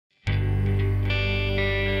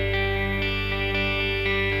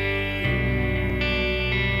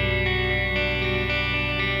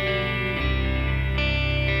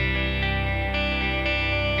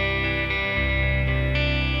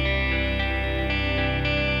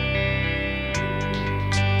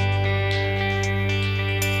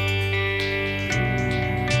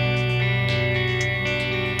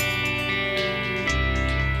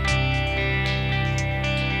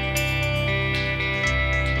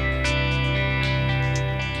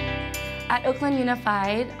At Oakland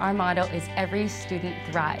Unified, our motto is every student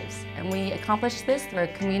thrives, and we accomplish this through a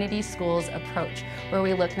community schools approach, where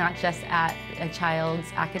we look not just at a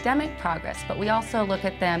child's academic progress, but we also look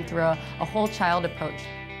at them through a whole child approach.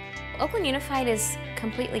 Oakland Unified is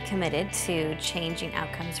completely committed to changing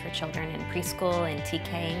outcomes for children in preschool and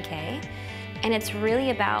TK and K. And it's really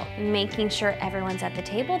about making sure everyone's at the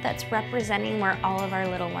table that's representing where all of our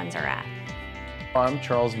little ones are at. I'm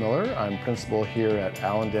Charles Miller. I'm principal here at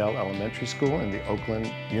Allendale Elementary School in the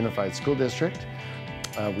Oakland Unified School District.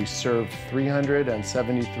 We serve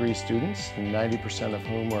 373 students, 90% of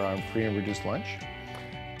whom are on free and reduced lunch.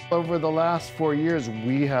 Over the last 4 years,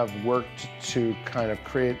 we have worked to kind of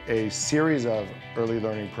create a series of early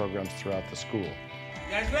learning programs throughout the school. You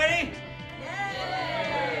guys ready?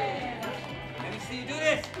 Yeah! Let me see you do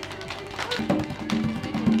this.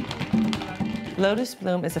 Lotus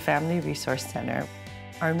Bloom is a family resource center.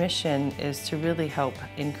 Our mission is to really help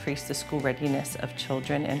increase the school readiness of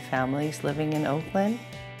children and families living in Oakland.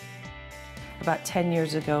 About 10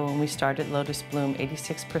 years ago when we started Lotus Bloom,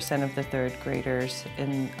 86% of the third graders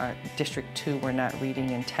in our District 2 were not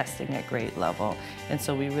reading and testing at grade level. And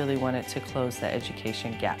so we really wanted to close the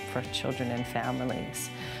education gap for children and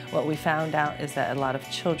families. What we found out is that a lot of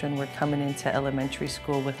children were coming into elementary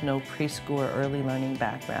school with no preschool or early learning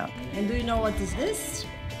background. And do you know what is this?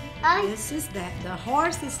 This is the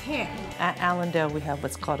horse's head. At Allendale, we have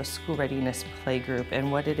what's called a school readiness playgroup,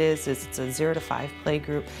 and what it is it's a 0 to 5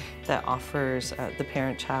 playgroup that offers the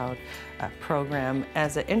parent-child program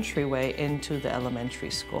as an entryway into the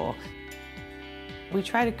elementary school. We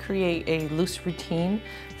try to create a loose routine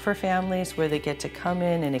for families where they get to come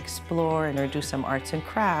in and explore or do some arts and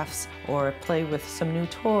crafts or play with some new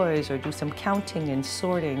toys or do some counting and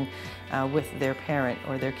sorting with their parent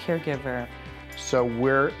or their caregiver. So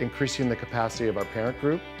we're increasing the capacity of our parent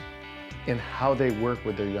group in how they work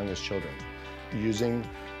with their youngest children, using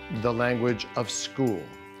the language of school,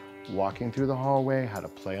 walking through the hallway, how to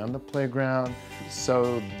play on the playground,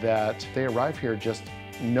 so that they arrive here just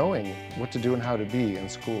knowing what to do and how to be in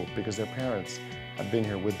school because their parents have been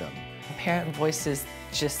here with them. Parent Voices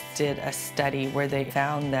just did a study where they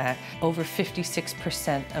found that over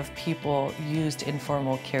 56% of people used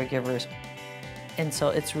informal caregivers. And so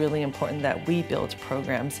it's really important that we build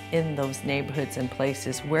programs in those neighborhoods and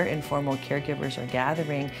places where informal caregivers are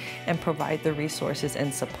gathering and provide the resources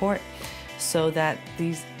and support so that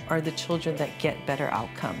these are the children that get better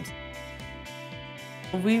outcomes.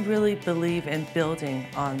 We really believe in building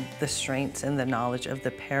on the strengths and the knowledge of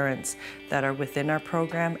the parents that are within our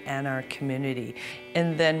program and our community.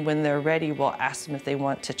 And then when they're ready, we'll ask them if they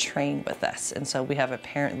want to train with us. And so we have a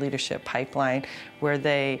parent leadership pipeline where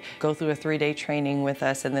they go through a 3-day training with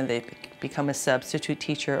us and then they become a substitute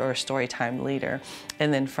teacher or a storytime leader.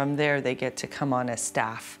 And then from there, they get to come on as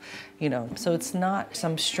staff. You know, so it's not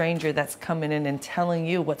some stranger that's coming in and telling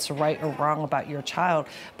you what's right or wrong about your child,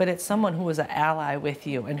 but it's someone who is an ally with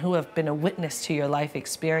you and who have been a witness to your life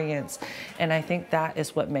experience. And I think that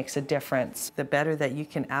is what makes a difference. The better that you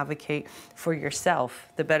can advocate for yourself,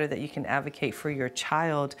 the better that you can advocate for your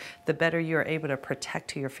child, the better you're able to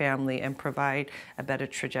protect your family and provide a better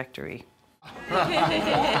trajectory. Are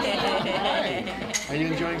you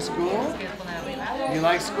enjoying school? You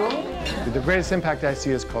like school? The greatest impact I see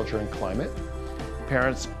is culture and climate.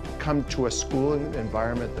 Parents come to a school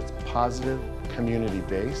environment that's positive,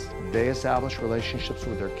 community-based. They establish relationships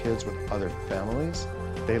with their kids, with other families.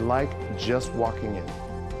 They like just walking in.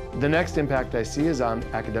 The next impact I see is on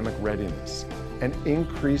academic readiness, an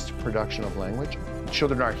increased production of language.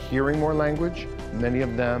 Children are hearing more language. Many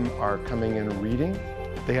of them are coming in reading.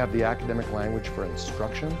 They have the academic language for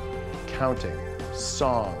instruction, counting,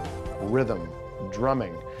 song, rhythm,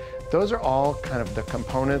 drumming. Those are all kind of the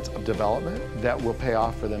components of development that will pay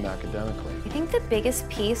off for them academically. I think the biggest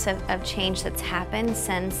piece of change that's happened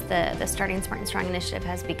since the Starting Smart and Strong initiative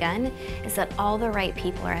has begun is that all the right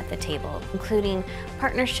people are at the table, including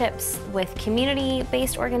partnerships with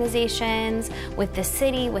community-based organizations, with the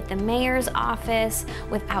city, with the mayor's office,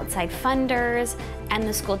 with outside funders, and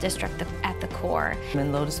the school district at the core.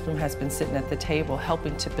 And Lotus Bloom has been sitting at the table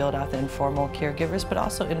helping to build out the informal caregivers, but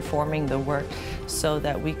also informing the work so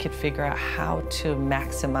that we could figure out how to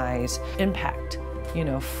maximize impact, you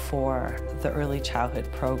know, for the early childhood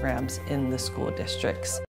programs in the school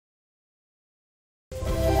districts.